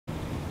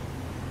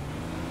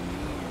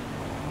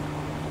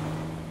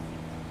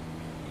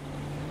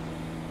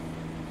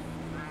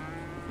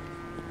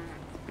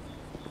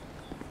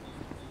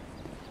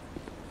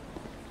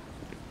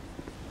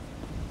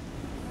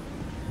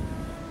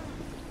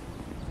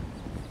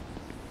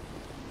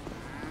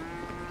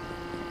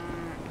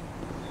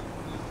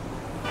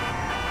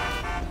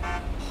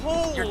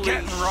We're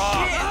getting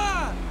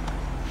robbed.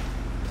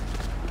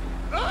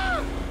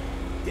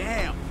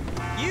 Damn.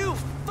 You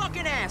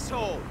fucking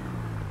asshole!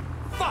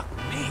 Fuck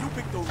me. You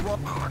picked the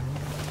wrong...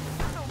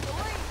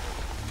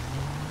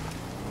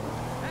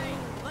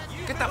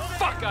 Get the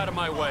fuck out of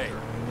my way.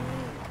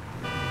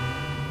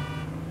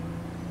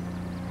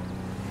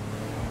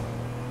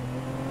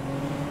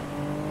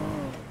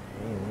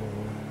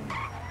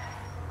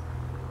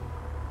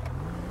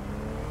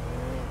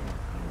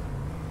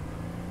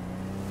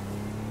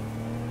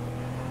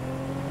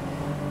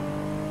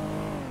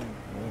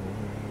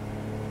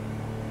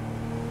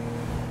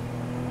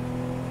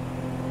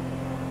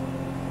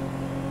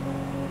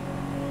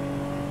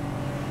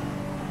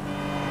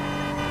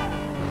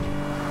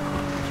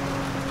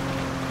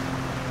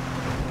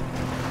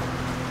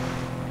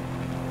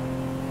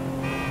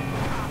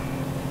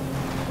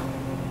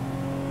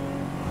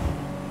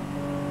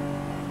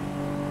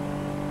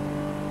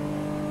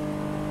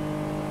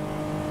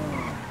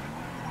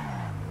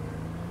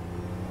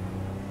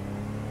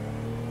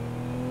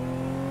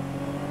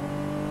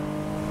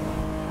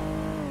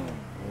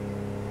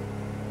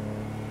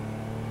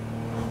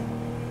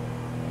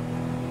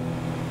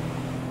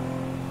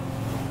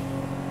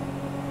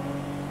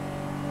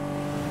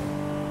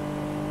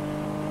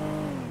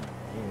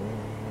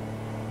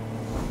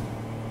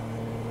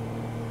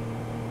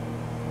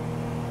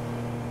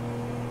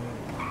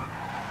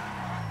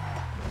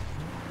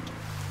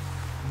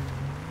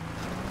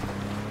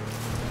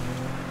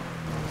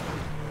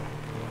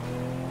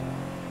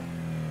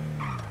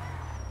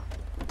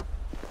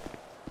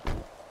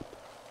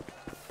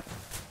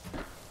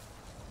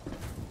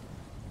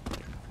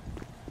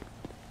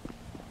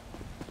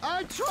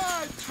 I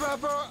tried,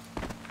 Trevor!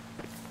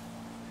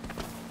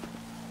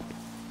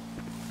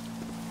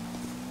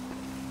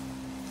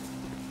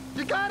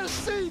 You gotta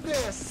see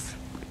this!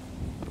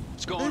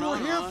 What's going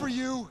on? They were here for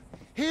you.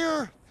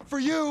 Here for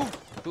you.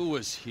 Who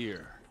was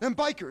here? Them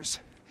bikers.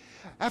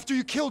 After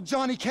you killed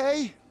Johnny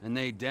K. And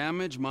they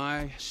damage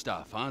my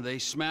stuff, huh? They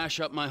smash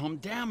up my home,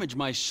 damage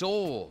my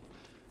soul.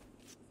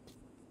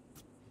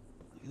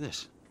 Look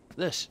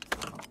at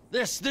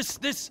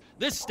this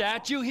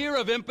statue here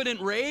of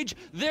impotent rage,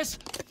 this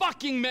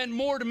fucking meant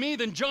more to me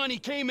than Johnny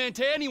K meant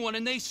to anyone,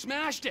 and they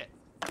smashed it.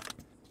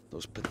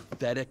 Those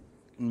pathetic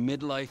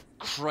midlife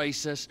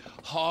crisis,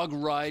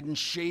 hog-riding,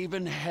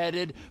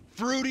 shaven-headed,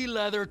 fruity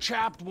leather,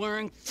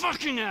 chapped-wearing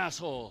fucking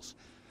assholes.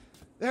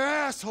 They're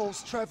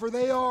assholes, Trevor.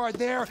 They are.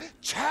 They're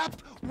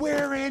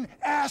chap-wearing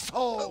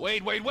assholes.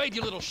 Wait,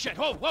 you little shit.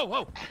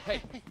 Whoa.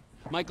 Hey,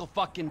 Michael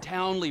fucking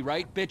Townley,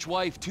 right? Bitch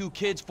wife, 2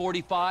 kids,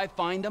 45.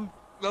 Find him.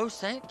 Los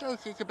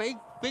Santos is a big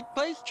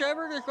place,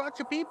 Trevor. There's lots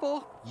of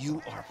people.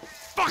 You are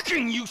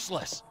fucking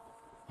useless.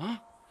 Huh?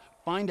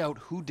 Find out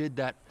who did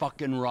that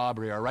fucking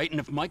robbery, all right? And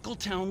if Michael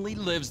Townley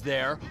lives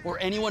there, or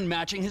anyone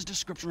matching his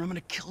description, I'm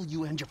gonna kill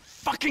you and your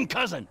fucking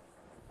cousin.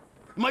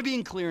 Am I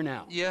being clear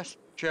now? Yes,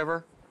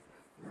 Trevor.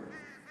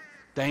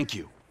 Thank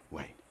you,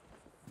 Wade.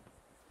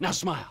 Now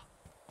smile.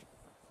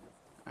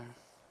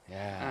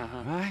 Yeah,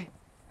 right?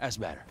 That's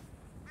better.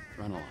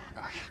 Run along.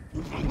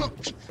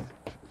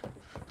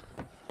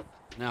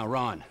 Now,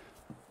 Ron,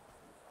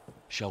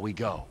 shall we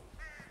go?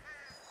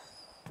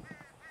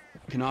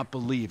 Cannot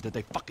believe that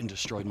they fucking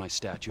destroyed my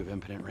statue of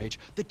impotent rage.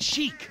 The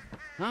cheek,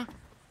 huh?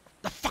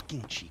 The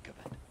fucking cheek of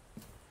it.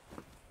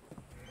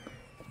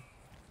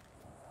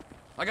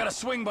 I gotta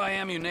swing by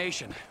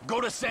ammunition.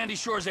 Go to Sandy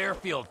Shores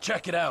Airfield,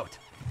 check it out.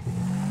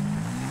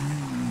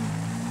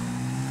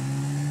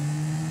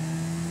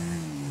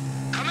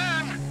 Come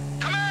in!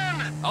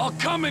 I'll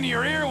come in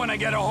your ear when I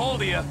get a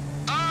hold of you.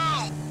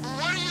 Oh,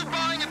 what are you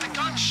buying at the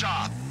gun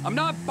shop? I'm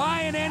not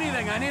buying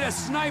anything. I need a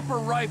sniper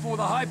rifle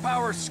with a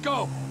high-power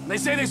scope. They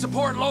say they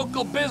support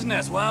local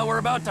business. Well, we're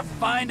about to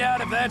find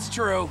out if that's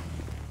true.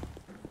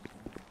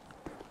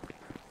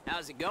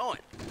 How's it going?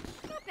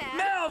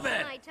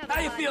 Melvin!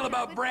 How you feel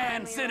about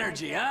brand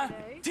synergy, huh?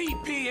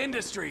 TP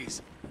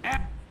Industries.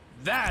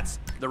 That's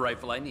the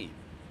rifle I need.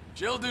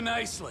 She'll do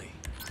nicely.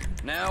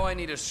 Now I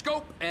need a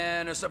scope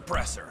and a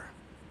suppressor.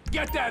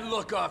 Get that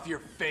look off your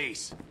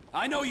face.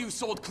 I know you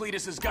sold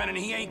Cletus's gun and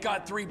he ain't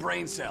got 3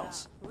 brain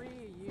cells.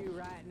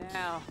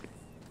 Now.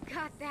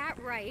 Got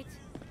that right.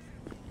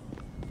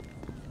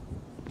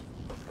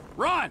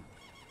 Ron!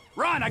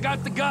 Ron, I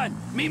got the gun.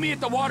 Meet me at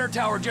the water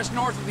tower just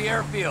north of the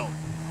airfield.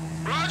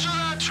 Roger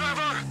that,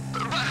 Trevor.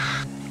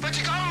 But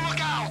you gotta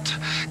look out,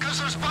 because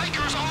there's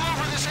bikers all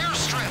over this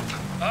airstrip.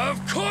 Of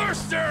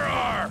course there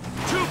are!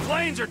 2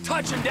 planes are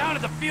touching down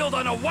at the field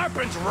on a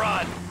weapons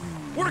run.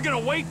 We're gonna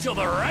wait till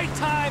the right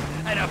time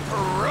and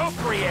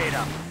appropriate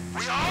them.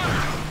 We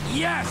are?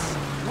 Yes,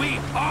 we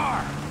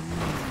are.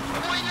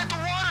 I'm waiting at the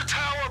water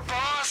tower,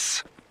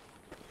 boss.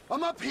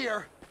 I'm up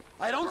here.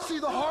 I don't see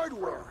the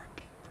hardware,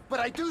 but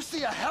I do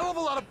see a hell of a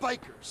lot of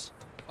bikers.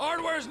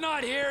 Hardware's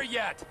not here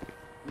yet.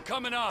 I'm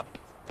coming up.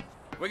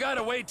 We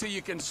gotta wait till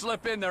you can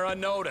slip in there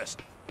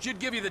unnoticed. Should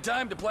give you the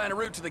time to plan a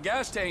route to the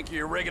gas tank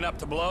you're rigging up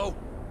to blow.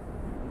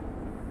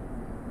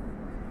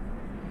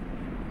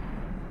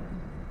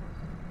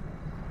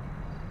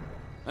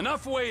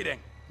 Enough waiting.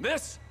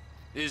 This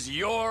is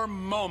your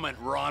moment,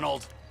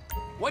 Ronald.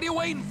 What are you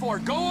waiting for?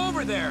 Go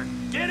over there.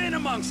 Get in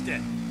amongst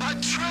it.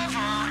 But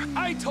Trevor...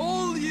 I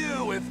told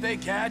you, if they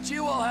catch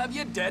you, I'll have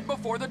you dead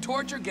before the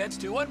torture gets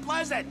too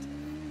unpleasant.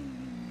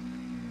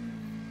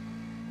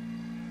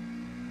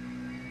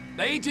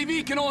 The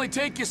ATV can only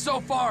take you so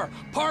far.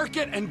 Park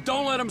it and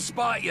don't let them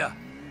spot you.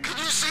 Can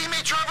you see me,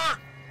 Trevor?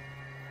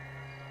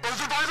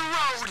 Over by the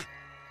road.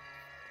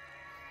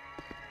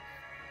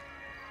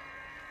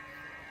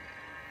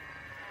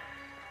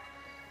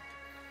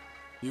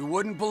 You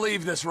wouldn't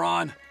believe this,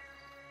 Ron.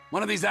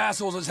 One of these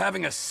assholes is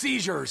having a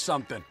seizure or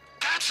something.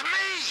 That's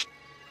me!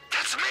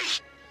 That's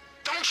me!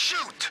 Don't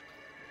shoot!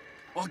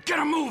 Well, get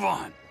a move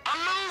on. I'm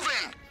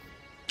moving!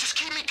 Just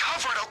keep me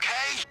covered,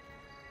 okay?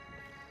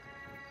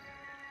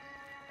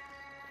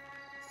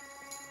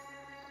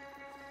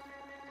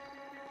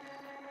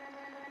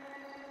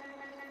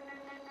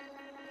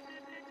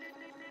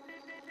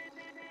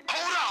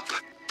 Hold up!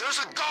 There's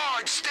a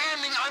guard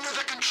standing under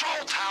the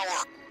control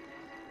tower.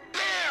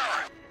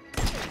 There!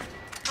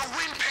 The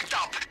wind picked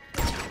up.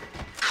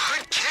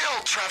 Good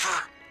kill,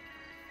 Trevor.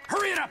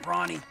 Hurry it up,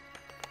 Ronnie.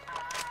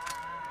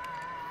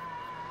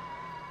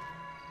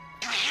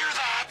 You hear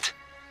that?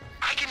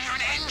 I can hear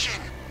an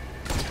engine.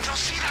 They'll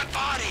see that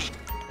body.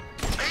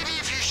 Maybe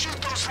if you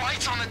shoot those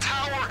lights on the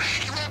tower,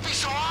 it won't be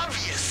so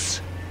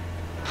obvious.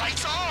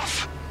 Lights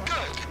off.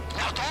 Good.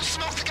 Now don't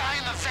smoke the guy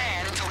in the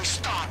van until he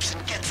stops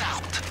and gets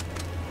out.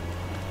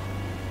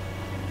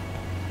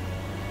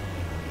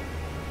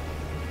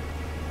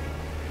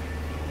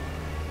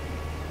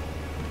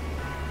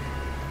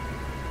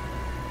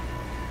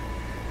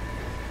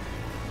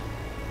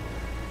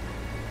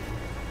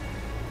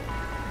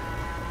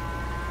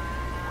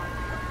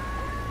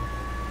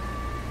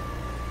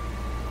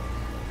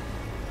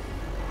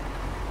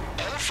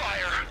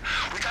 Fire.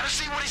 We gotta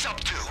see what he's up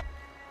to.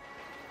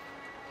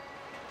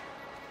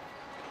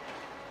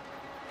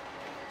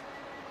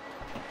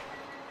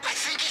 I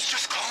think he's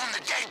just calling the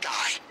dead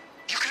guy.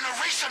 You can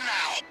erase him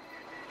now.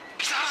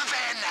 He's out of the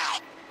van now.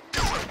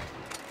 Do it.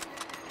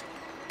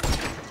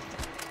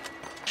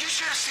 You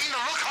should have seen the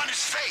look on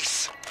his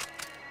face.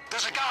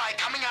 There's a guy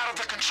coming out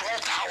of the control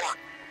tower.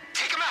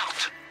 Take him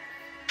out.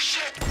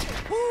 Shit.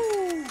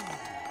 Woo!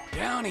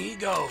 Down he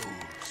goes.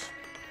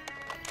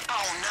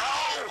 Oh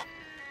no!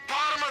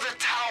 Bottom of the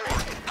tower.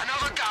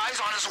 Another guy's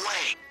on his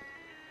way.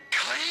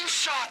 Clean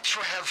shot,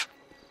 Trev.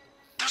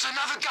 There's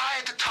another guy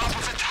at the top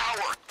of the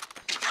tower.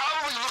 He's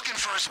probably looking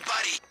for his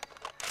buddy.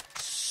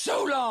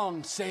 So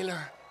long,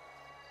 sailor.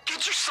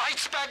 Get your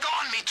sights back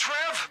on me,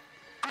 Trev.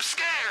 I'm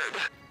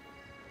scared.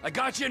 I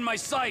got you in my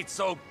sights,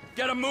 so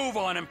get a move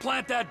on and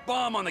plant that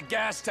bomb on the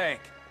gas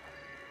tank.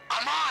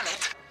 I'm on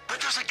it,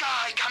 but there's a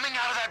guy coming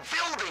out of that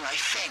building, I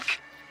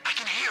think. I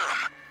can hear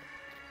him.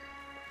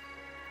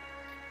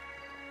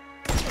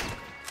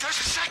 There's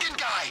a second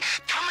guy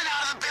coming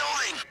out of the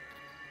building.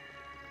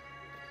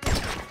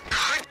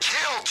 Good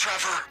kill,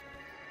 Trevor.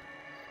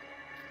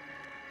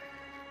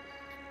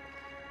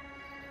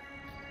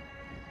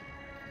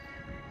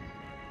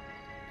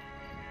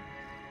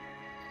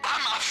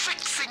 I'm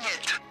fixing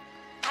it.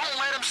 Don't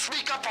let him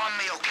sneak up on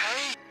me,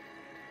 okay?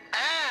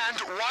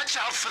 And watch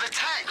out for the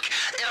tank.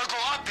 It'll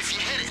go up if you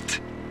hit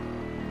it.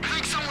 I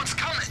think someone's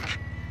coming.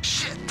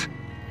 Shit.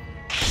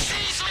 He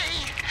sees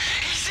me.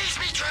 He sees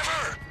me,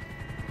 Trevor.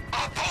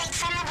 A bolt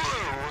from the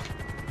blue.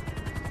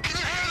 Can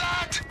you hear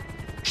that?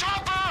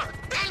 Chopper!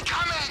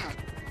 Incoming!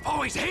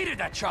 Always hated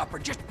that chopper.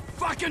 Just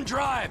fucking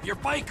drive. You're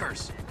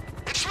bikers.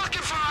 It's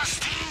looking for us,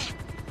 T.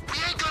 We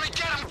ain't gonna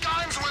get them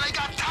guns when they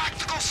got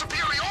tactical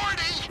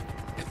superiority.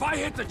 If I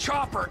hit the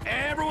chopper,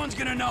 everyone's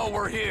gonna know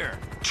we're here.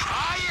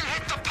 Try and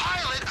hit the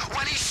pilot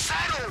when he's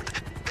settled.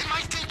 They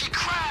might think he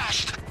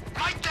crashed.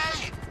 Might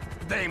they?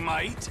 They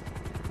might.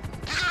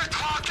 You gonna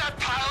clock that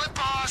pilot,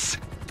 boss?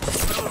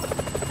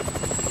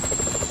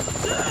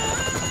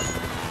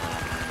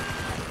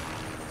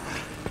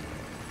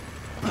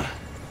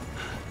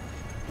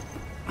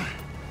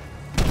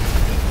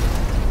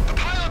 The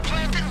pilot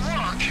plant didn't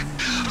work,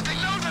 but they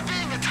know they're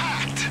being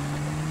attacked.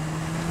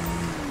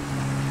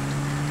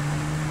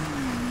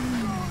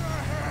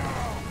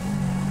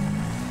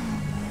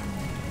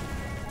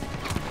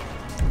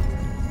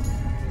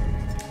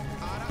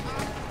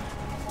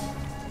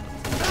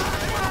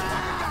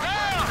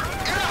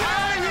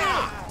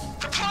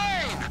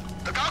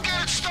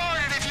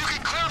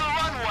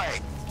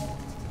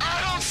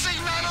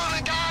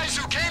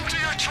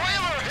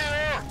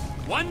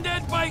 One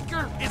dead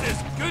biker is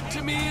as good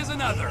to me as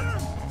another.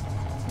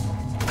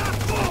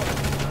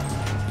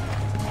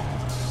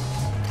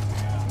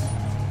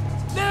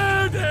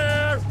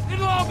 There!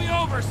 It'll all be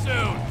over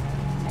soon.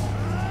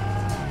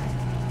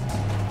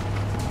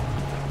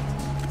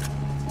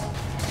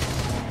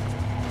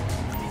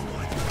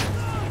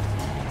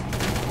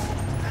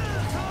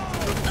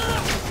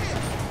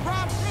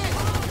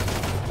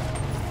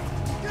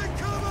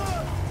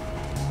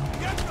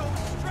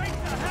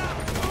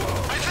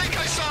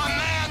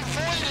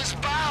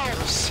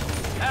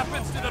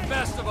 Happens to the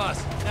best of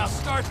us. Now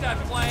start that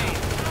plane.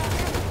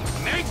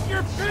 Make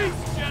your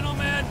peace,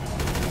 gentlemen!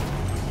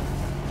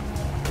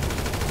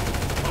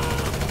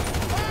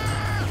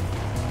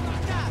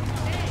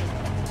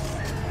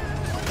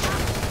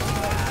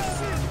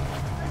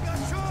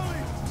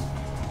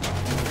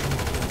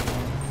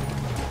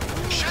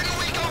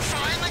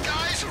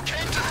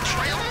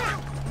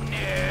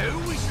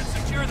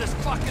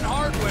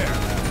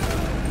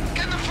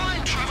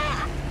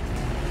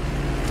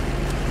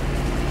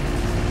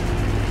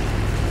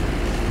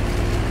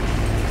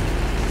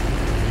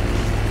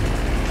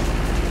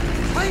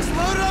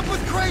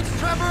 crates,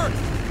 Trevor!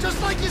 Just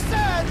like you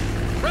said!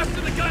 Rest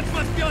of the guns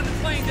must be on the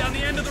plane down the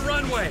end of the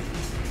runway.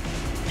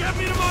 Get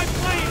me to my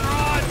plane,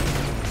 Rod!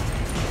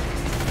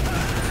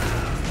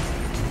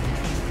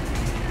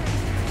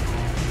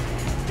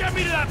 Get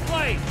me to that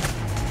plane!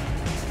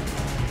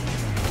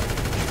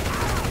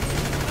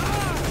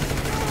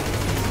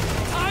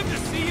 Time to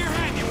see your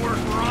handiwork,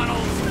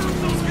 Ronald. Stop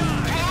those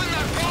guys! Blowing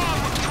that bomb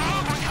would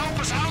probably help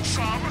us out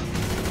some.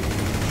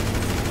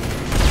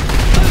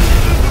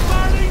 There's a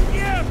burning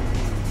gift!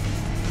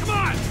 Come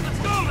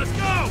on, let's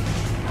go!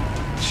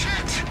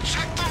 Shit,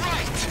 check the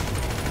right.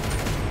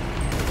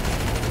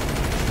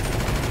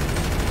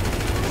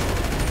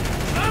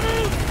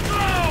 Move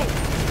slow!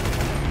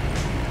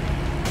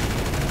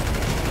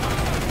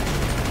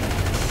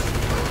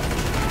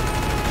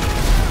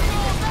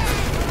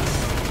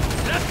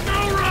 Let's go,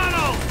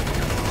 Ronald!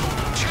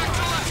 Check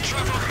the left,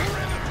 Trevor.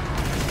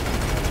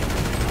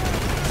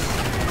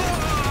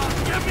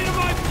 Get me to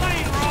my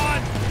plane,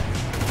 Ron!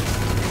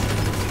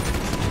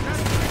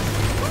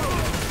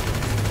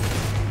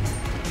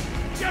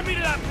 Get me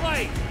to that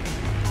plane!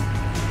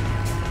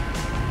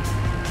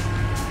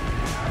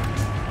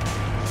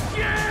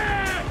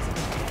 Shit!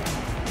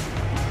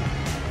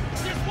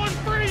 Just one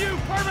for you,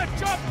 permit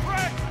jump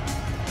prick!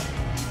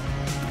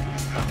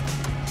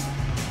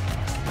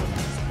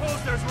 Suppose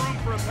there's room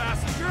for a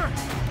passenger?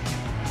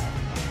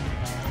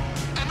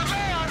 And the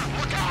van,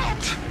 look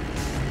out!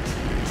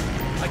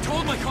 I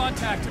told my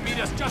contact to meet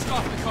us just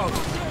off the coast.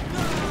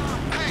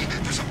 Hey,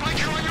 there's a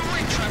biker on your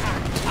wing, Trevor.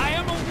 I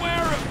am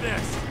aware of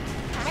this.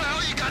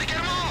 Well, you gotta get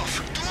him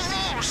off. Do a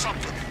roll or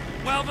something.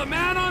 While the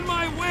man on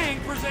my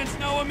wing presents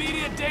no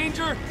immediate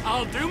danger,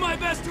 I'll do my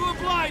best to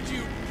oblige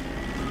you.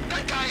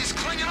 That guy is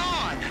clinging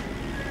on.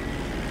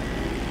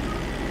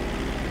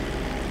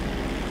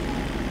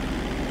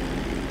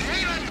 He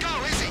ain't letting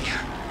go, is he?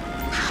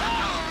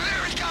 Oh,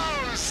 there he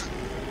goes.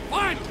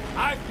 Fine,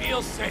 I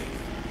feel safe.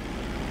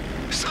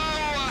 So,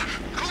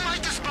 who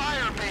might this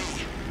buyer be?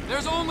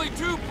 There's only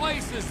two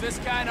places this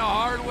kind of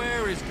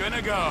hardware is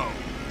gonna go.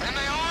 And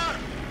they are?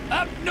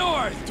 Up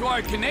north to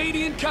our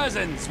Canadian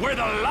cousins, where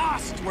the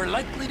lost were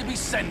likely to be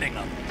sending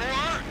them.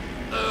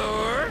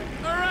 Or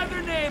our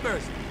other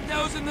neighbors,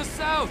 those in the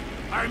south,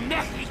 our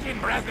Mexican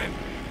brethren.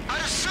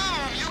 I'd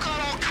assume you got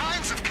all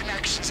kinds of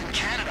connections in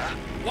Canada.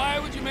 Why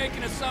would you make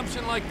an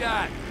assumption like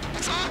that?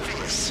 It's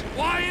obvious.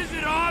 Why is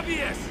it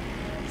obvious?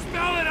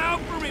 Spell it out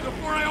for me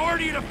before I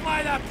order you to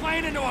fly that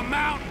plane into a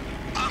mountain.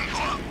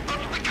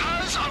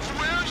 Because of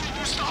where you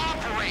used to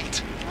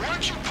operate.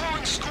 Weren't you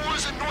pulling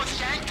scores in North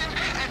Yankton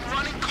and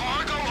running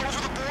cargo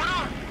over the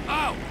border?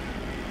 Oh.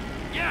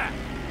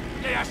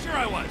 Yeah, sure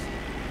I was.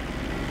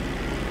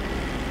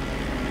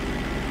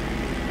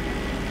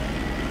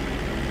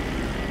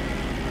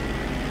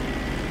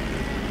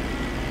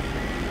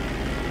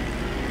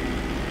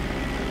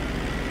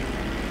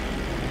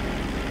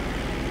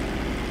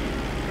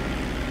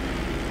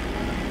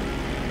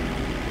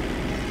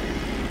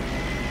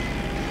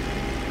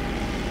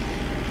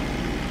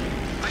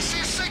 I see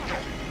a signal.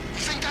 You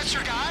think that's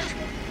your guy?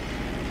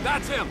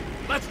 That's him.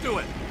 Let's do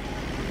it.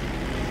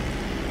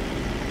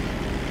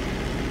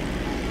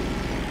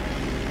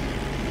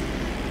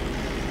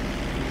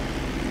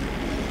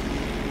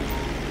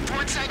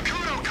 Fort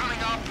Zancudo coming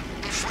up.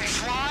 If we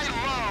fly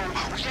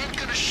low, we ain't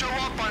gonna show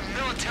up on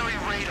military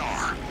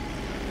radar.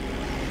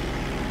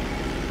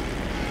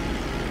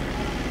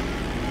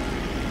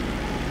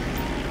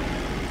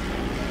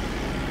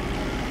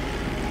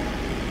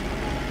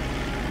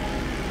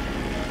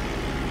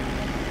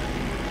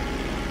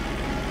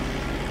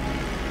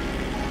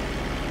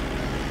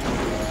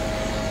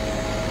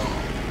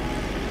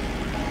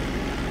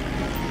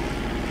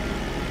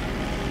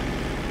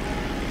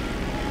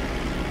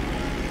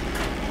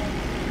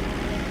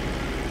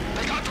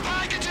 They got the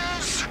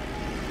packages!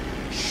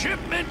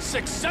 Shipment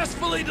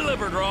successfully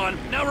delivered, Ron.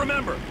 Now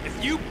remember,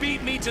 if you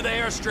beat me to the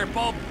airstrip,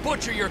 I'll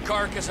butcher your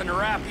carcass and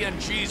wrap you in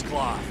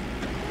cheesecloth.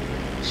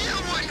 You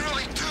wouldn't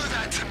really do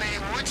that to me,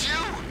 would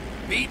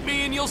you? Beat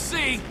me and you'll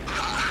see.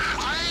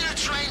 I ain't a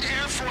trained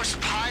Air Force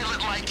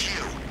pilot like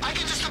you. I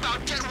can just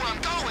about get where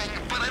I'm going,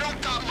 but I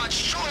don't got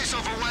much choice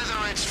over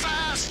whether it's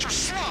fast or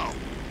slow.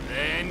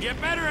 Then get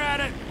better at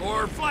it,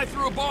 or fly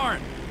through a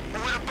barn.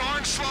 Would a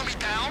barn slow me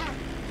down?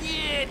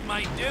 Yeah, it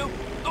might do.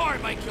 Or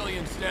it might kill you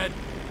instead.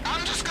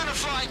 I'm just gonna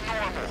fly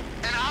normal,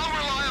 and I'll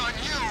rely on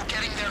you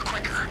getting there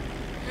quicker.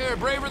 You're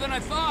braver than I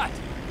thought.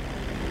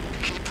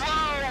 Keep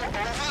low,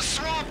 over the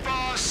swamp,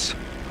 boss.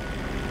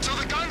 So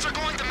the guns are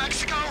going to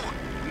Mexico?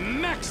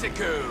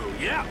 Mexico,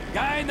 yeah.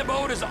 Guy in the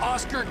boat is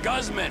Oscar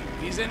Guzman.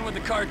 He's in with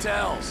the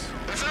cartels.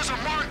 If there's a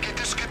market,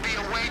 this could be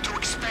a way to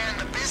expand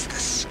the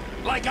business.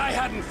 Like I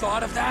hadn't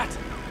thought of that.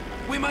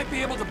 We might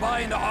be able to buy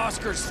into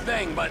Oscar's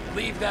thing, but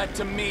leave that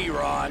to me,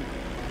 Ron.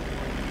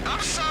 I'm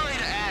sorry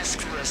to ask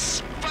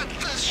this, but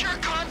does your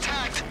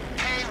contact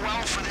pay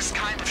well for this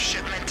kind of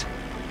shipment?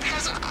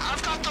 Because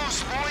I've got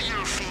those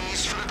lawyer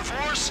fees for the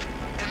divorce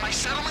and my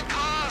settlement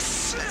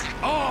costs.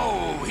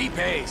 Oh, he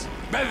pays.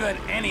 Better than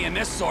any in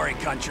this sorry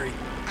country.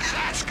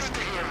 That's good to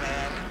hear,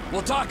 man.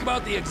 We'll talk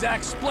about the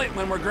exact split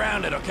when we're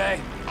grounded, okay?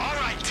 All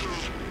right, T.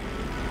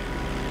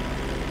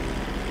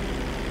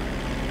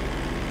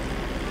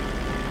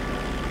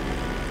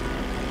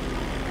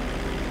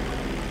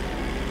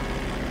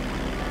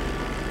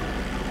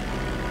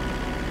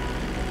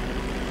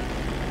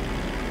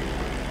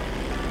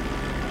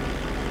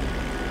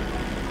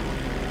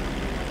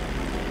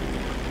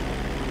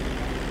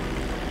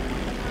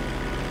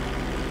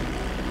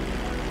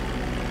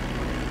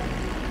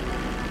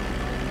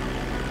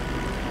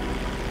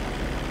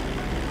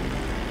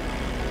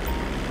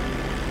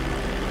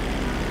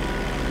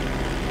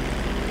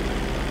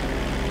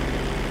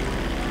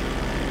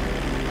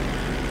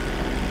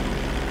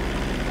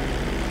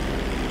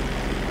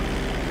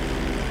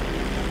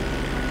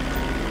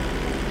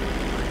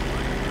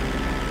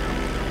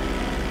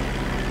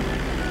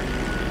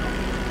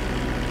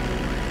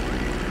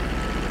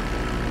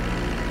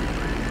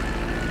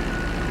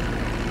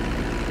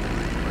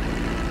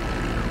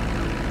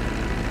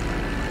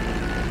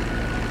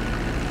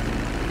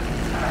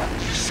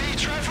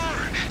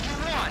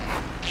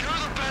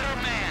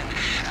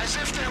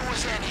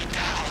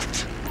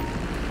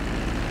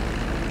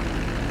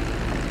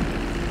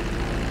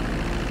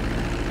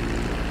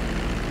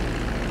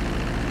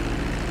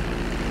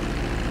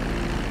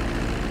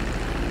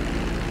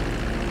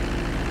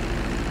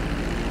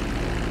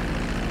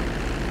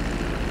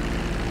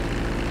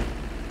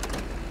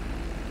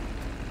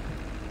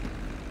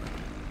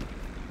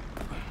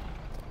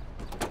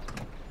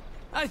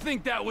 I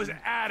think that was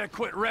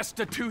adequate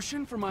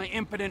restitution for my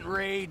impotent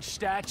rage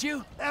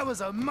statue. That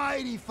was a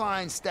mighty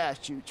fine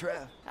statue,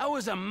 Trev. That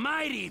was a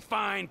mighty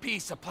fine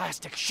piece of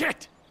plastic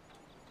shit.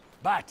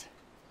 But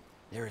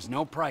there is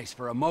no price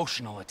for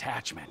emotional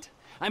attachment.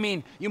 I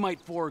mean, you might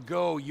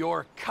forego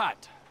your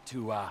cut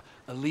to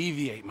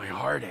alleviate my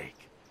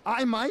heartache.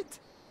 I might?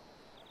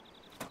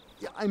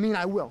 Yeah, I mean,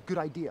 I will. Good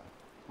idea.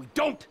 We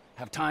don't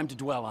have time to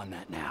dwell on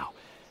that now,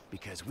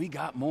 because we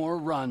got more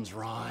runs,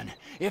 Ron.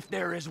 If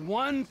there is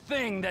one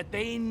thing that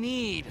they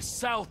need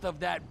south of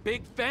that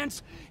big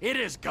fence, it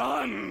is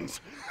guns!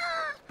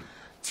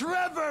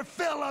 Trevor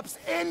Phillips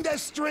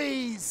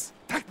Industries!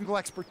 Technical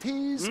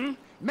expertise,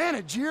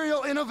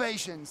 managerial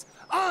innovations,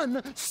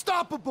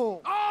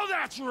 unstoppable! Oh,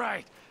 that's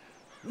right!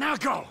 Now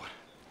go!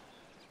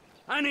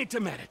 I need to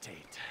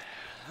meditate.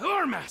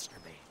 Or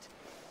masturbate.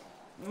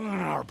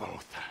 Or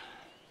both.